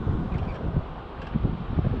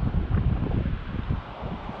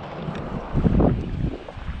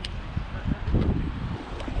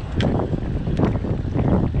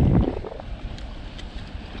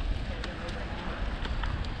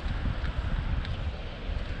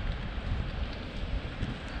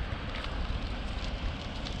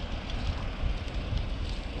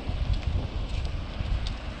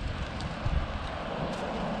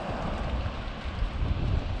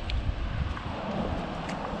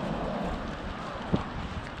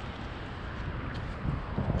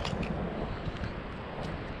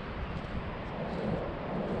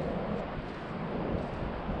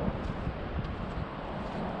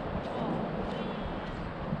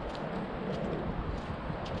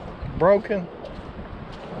 Broken.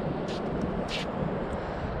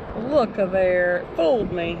 Look there, it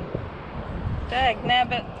fooled me. Dag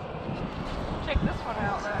nabbit. Check this one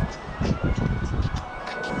out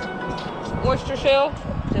though. Oyster shell,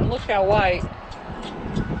 and look how white.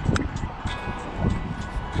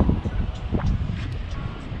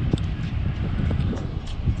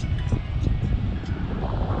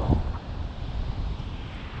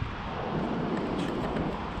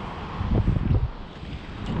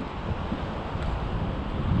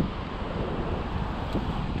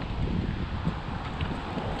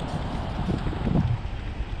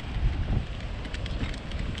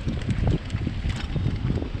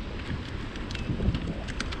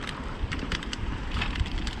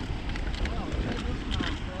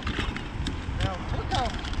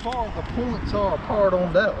 Far the points are apart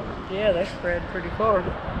on that one. Yeah, they spread pretty far.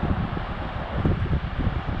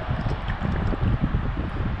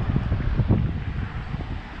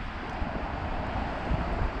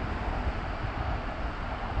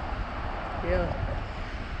 Yeah,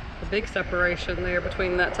 a big separation there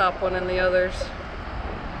between that top one and the others.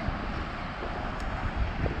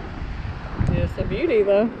 Yeah, it's a beauty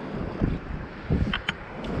though.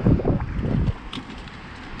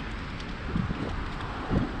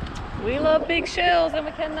 We love big shells and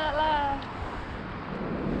we cannot lie.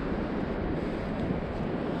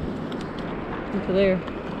 Look at there,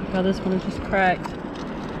 how this one is just cracked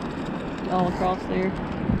all across there.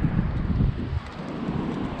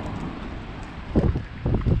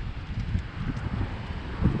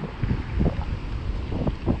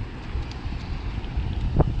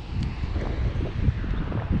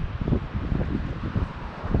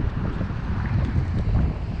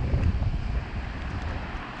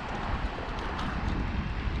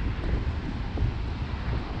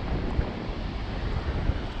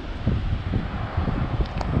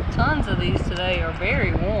 Tons of these today are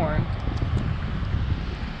very worn.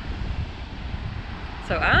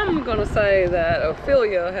 So I'm gonna say that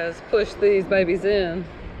Ophelia has pushed these babies in.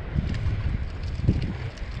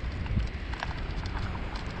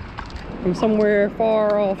 From somewhere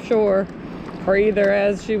far offshore, or either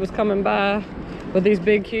as she was coming by with these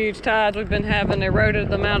big huge tides we've been having, eroded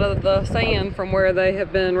them out of the sand from where they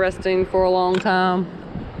have been resting for a long time.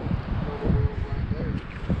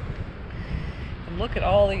 Look at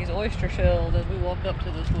all these oyster shells as we walk up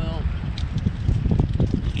to this whelk.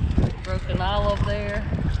 Broken olive there.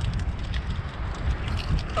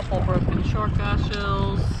 Couple broken shark eye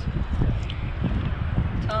shells.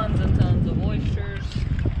 Tons and tons of oysters.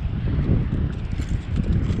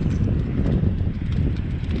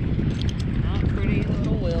 Not pretty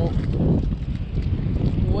little whelk.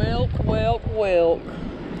 Whelk, whelk, whelk.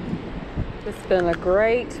 It's been a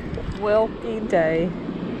great whelky day.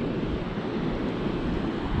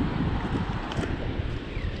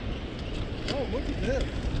 Look at this.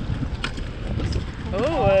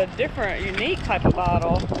 Oh, a different, unique type of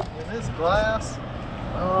bottle. And it's glass.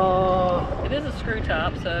 It is a screw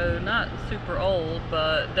top, so not super old,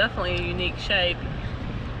 but definitely a unique shape.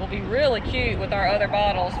 Will be really cute with our other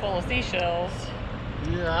bottles full of seashells.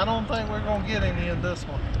 Yeah, I don't think we're gonna get any in this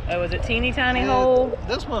one. Oh, is it teeny tiny hole?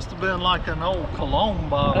 This must have been like an old cologne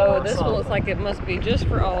bottle. Oh, this one looks like it must be just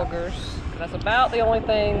for augers. That's about the only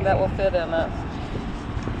thing that will fit in it.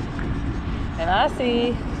 And I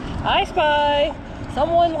spy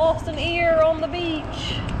someone lost an ear on the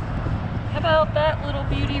beach. How about that little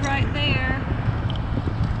beauty right there?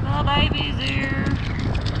 Little baby's ear.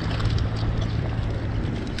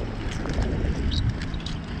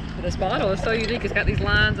 This bottle is so unique. It's got these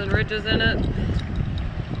lines and ridges in it.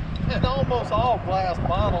 And almost all glass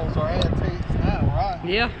bottles are antiques now, right?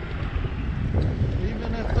 Yeah.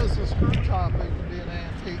 Even if this is screw top, it can be an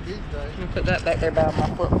antique these days. I'm gonna put that back there by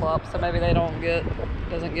my flip flops so maybe they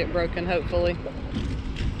doesn't get broken, hopefully.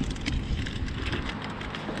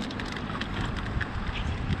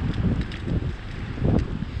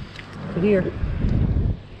 Look here.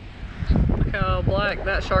 Look how black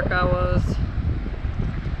that shark eye was.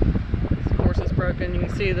 Of course it's broken. You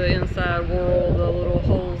can see the inside whorl, the little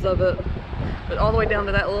holes of it. But all the way down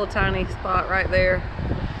to that little tiny spot right there.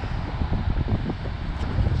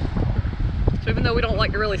 So even though we don't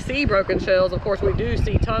like to really see broken shells, of course we do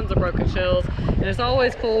see tons of broken shells. And it's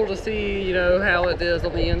always cool to see, you know, how it is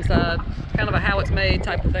on the inside. Kind of a how it's made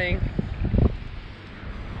type of thing.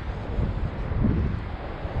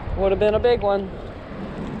 Would have been a big one.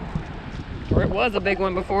 Or it was a big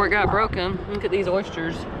one before it got broken. Look at these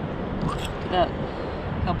oysters. Look at that,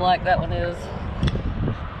 how black that one is.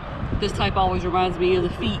 This type always reminds me of the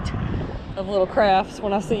feet of little crafts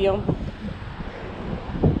when I see them.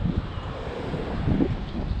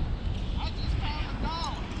 I just found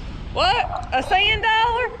 $1. What? A sand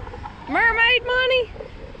dollar? Mermaid money?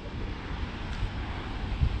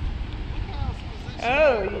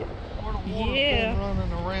 Oh, Where the water's yeah. been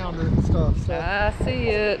running around it and stuff. So. I see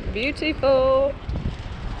it. Beautiful.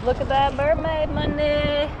 Look at that mermaid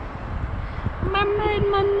money. Mermaid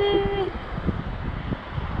money.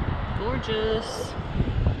 Gorgeous.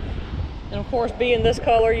 And of course, being this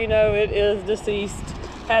color, you know it is deceased.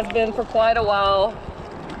 Has been for quite a while.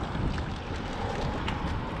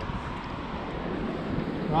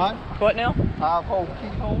 Right? What now? 5-hole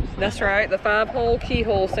keyholes. That's right, the 5-hole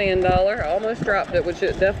keyhole sand dollar. I almost dropped it, which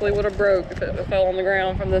it definitely would have broke if it fell on the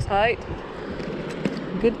ground from this height.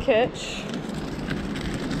 Good catch.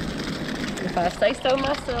 If I say so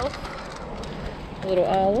myself. A little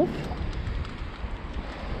olive.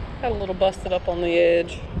 Got a little busted up on the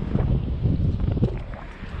edge.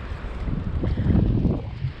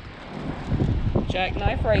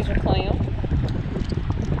 Jackknife razor clam.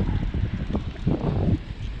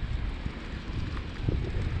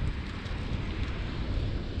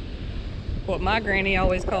 What my granny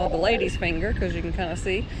always called the lady's finger, because you can kind of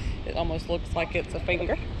see it almost looks like it's a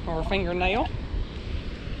finger or a fingernail.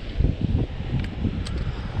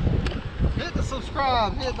 Hit the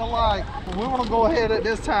subscribe, hit the like. We want to go ahead at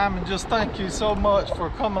this time and just thank you so much for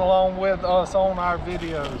coming along with us on our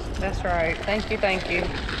videos. That's right. Thank you, thank you.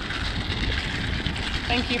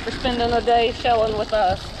 Thank you for spending a day shelling with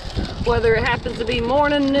us. Whether it happens to be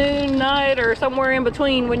morning, noon, night, or somewhere in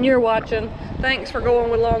between when you're watching, thanks for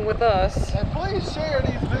going along with us. And please share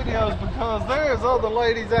these videos because there's other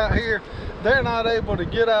ladies out here, they're not able to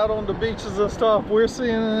get out on the beaches and stuff. We're seeing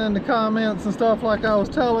it in the comments and stuff like I was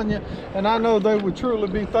telling you. And I know they would truly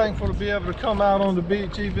be thankful to be able to come out on the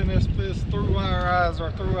beach even if it's through our eyes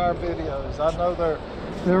or through our videos. I know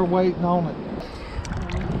they're waiting on it.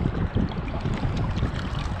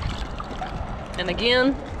 And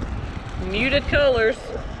again, muted colors,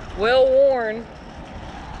 well worn,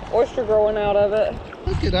 oyster growing out of it.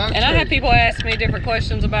 Look at that. And I have people ask me different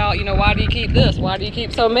questions about, you know, why do you keep this? Why do you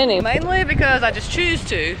keep so many? Mainly because I just choose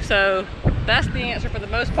to. So that's the answer for the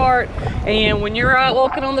most part. And when you're out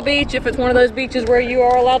walking on the beach, if it's one of those beaches where you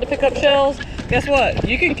are allowed to pick up shells, guess what?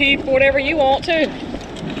 You can keep whatever you want to.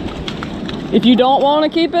 If you don't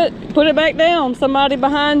want to keep it, put it back down. Somebody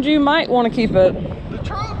behind you might want to keep it. The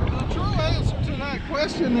true answer to that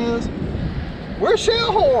question is, we're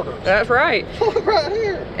shell hoarders. That's right. Look right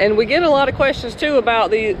here. And we get a lot of questions too about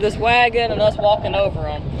this wagon and us walking over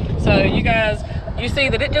them. So you guys, you see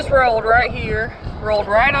that it just rolled right here, rolled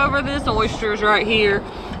right over this oysters right here,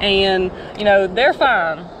 and you know they're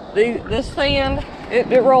fine. This sand,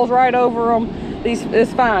 it rolls right over them.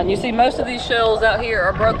 It's fine. You see most of these shells out here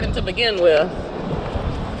are broken to begin with.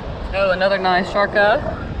 Oh, another nice shark eye.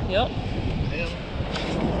 Yep.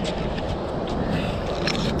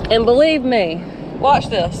 And believe me, watch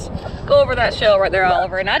this. Go over that shell right there,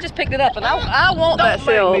 Oliver. And I just picked it up, and I want that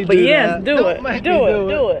shell. But yes, do it. Do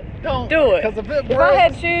it. Do it. If I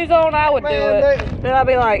had shoes on, I would do it. Then I'd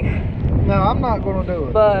be like, no, I'm not going to do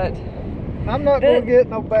it. But I'm not going to get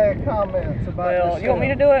no bad comments about this. Well, you want me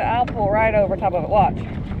to do it? I'll pull right over top of it. Watch.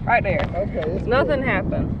 Right there. Okay. Nothing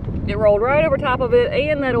happened. It rolled right over top of it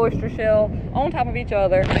and that oyster shell on top of each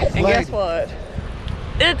other. And guess what?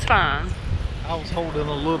 It's fine. I was holding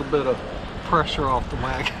a little bit of pressure off the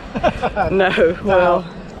wagon. No, well.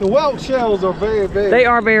 The whelk shells are very big. They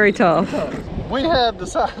are very tough. We have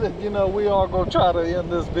decided, you know, we are going to try to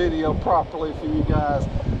end this video properly for you guys.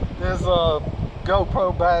 There's a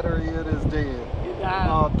GoPro battery, it is dead.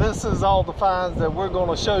 This is all the finds that we're going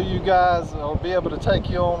to show you guys, or be able to take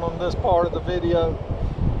you on this part of the video,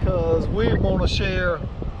 because we want to share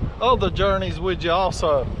other journeys with you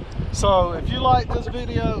also. So if you like this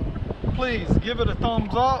video, please give it a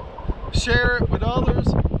thumbs up, share it with others.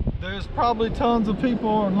 There's probably tons of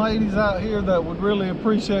people and ladies out here that would really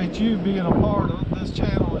appreciate you being a part of this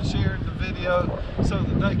channel and sharing the video so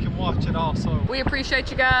that they can watch it also. We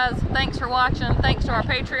appreciate you guys. Thanks for watching. Thanks to our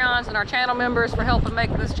Patreons and our channel members for helping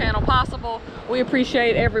make this channel possible. We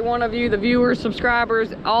appreciate every one of you, the viewers,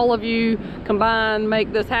 subscribers, all of you combined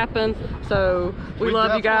make this happen. So we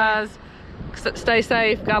love you guys. Stay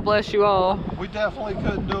safe. God bless you all. We definitely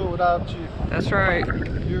couldn't do it without you. That's right.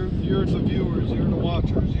 You're the viewers, you're the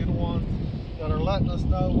watchers, you're the ones that are letting us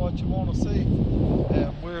know what you want to see,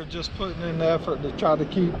 and we're just putting in the effort to try to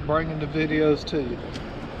keep bringing the videos to you.